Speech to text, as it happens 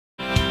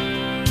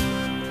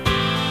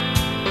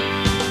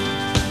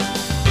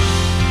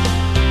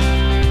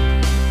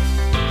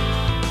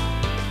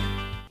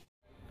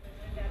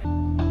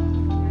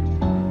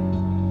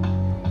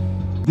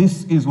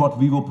This is what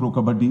Vivo Pro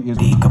Kabaddi is.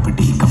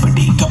 Kabaddi,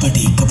 kabaddi,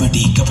 kabaddi,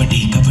 kabaddi, kabaddi,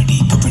 kabaddi, kabaddi,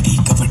 kabaddi,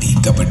 kabaddi,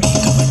 kabaddi.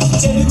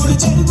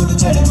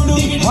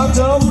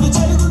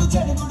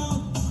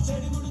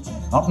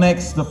 Up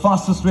next, the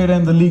fastest raider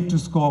in the league to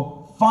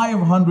score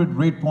 500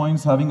 rate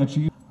points, having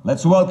achieved.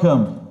 Let's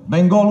welcome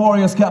Bengal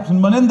Warriors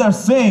captain Maninder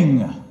Singh.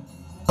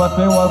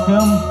 Pate,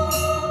 welcome.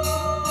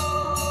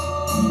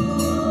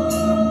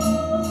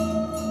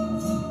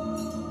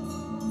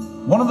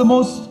 One of the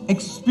most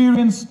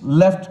experienced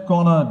left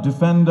corner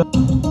defender.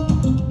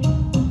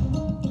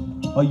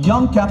 A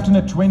young captain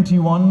at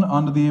 21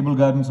 under the able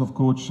guidance of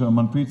coach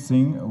Manpreet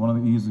Singh.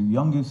 He's the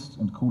youngest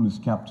and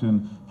coolest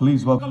captain.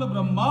 Please welcome.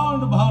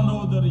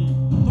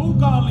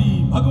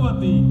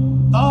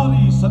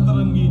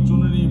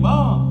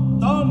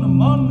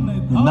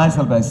 Nice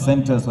help by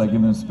center, so I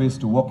give him space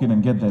to walk in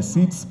and get their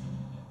seats.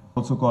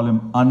 Also call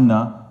him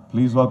Anna.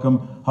 Please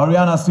welcome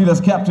Haryana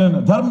Steelers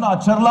captain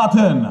Dharmnath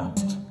Charlatan.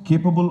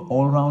 Capable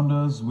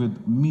all-rounders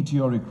with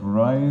meteoric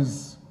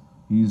rise.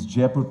 He's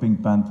Jaipur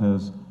Pink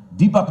Panthers.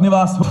 Deepak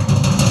Nivas.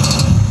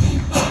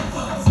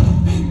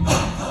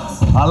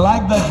 I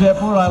like that,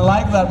 Jaipur. I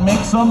like that. Make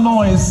some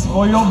noise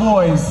for your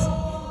boys.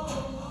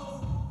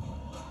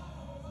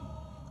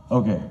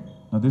 Okay.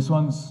 Now this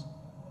one's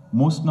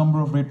most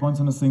number of rate points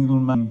in a single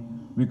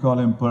man. We call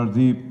him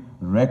Pardeep,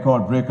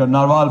 record breaker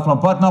Narwal from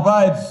Patna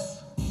Prides.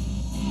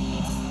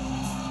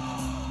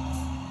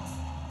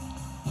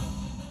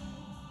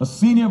 A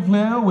senior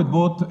player with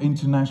both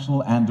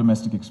international and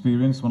domestic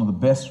experience, one of the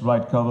best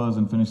right covers,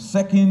 and finished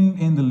second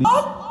in the league.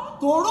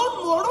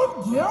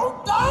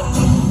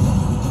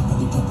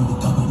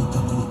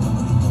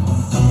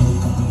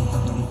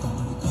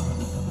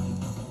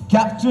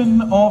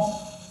 Captain of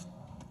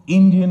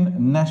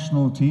Indian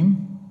national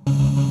team.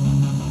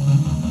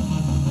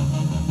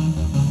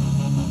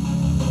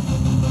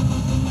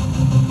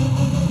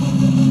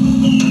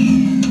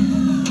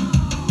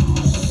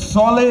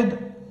 Solid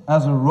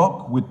as a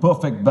rock with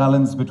perfect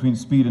balance between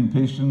speed and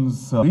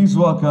patience. Please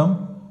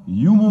welcome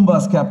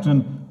Mumba's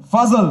captain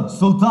Fazal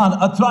Sultan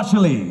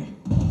Atrachali.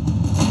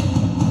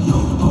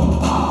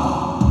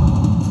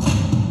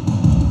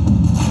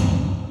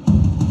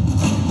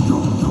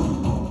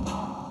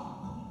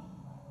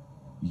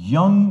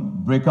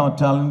 Young breakout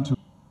talent,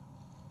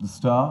 the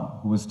star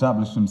who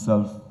established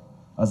himself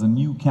as a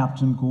new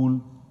captain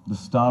cool, the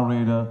star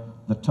raider,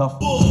 the tough.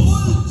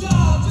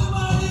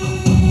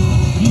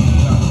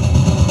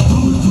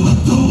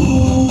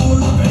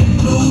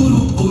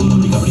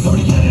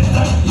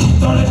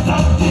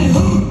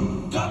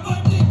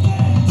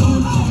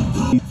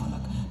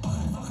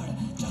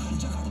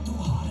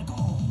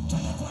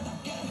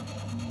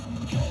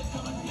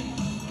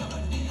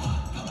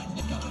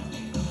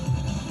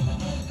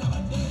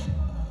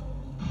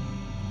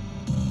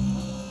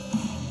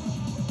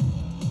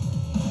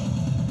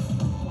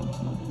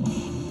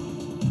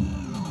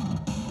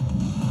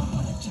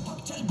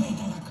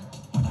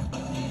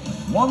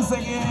 Once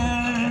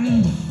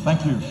again,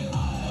 thank you.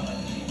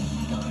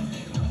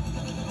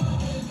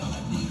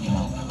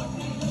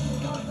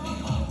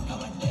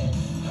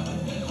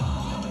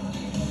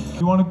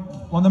 You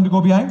want them to go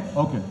behind?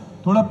 Okay.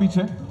 Thoda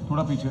piche,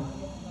 thoda piche.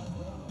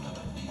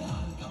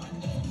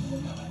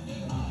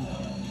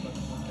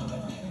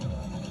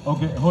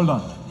 Okay, hold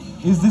on.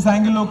 Is this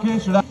angle okay?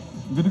 Should I?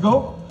 Good to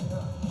go?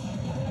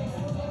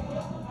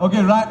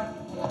 Okay, right.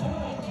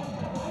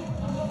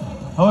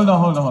 Hold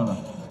on.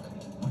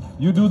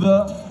 You do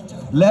the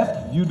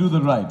left, you do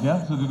the right,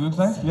 yeah? So do this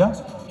side, yeah?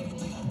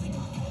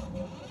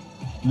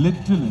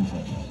 Little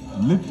inside.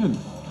 Little.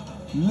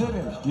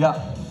 Yeah.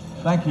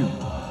 Thank you.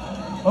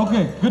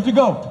 Okay, good to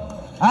go.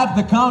 At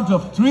the count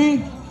of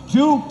 3,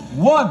 2,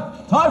 1.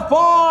 High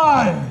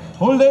five!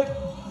 Hold it.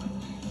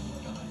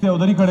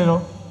 Udhar hi khade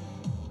raho.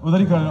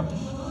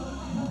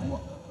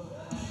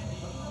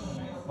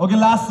 Okay,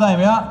 last time,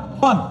 yeah?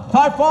 1.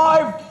 High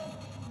five!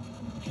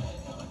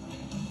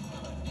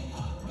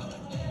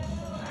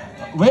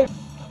 Wait.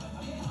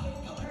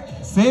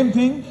 Same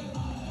thing.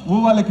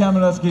 वो वाले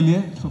cameras के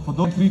लिए. So for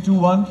those 3, 2,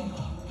 1.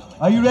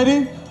 Are you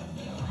ready?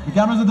 The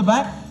cameras at the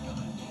back.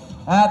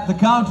 At the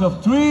count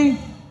of 3,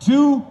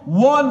 2,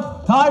 1.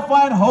 Thigh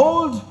fight,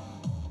 hold.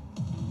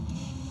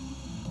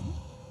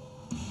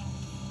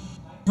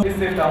 Thank you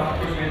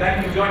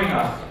for joining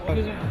us.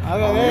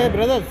 Hey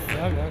brothers.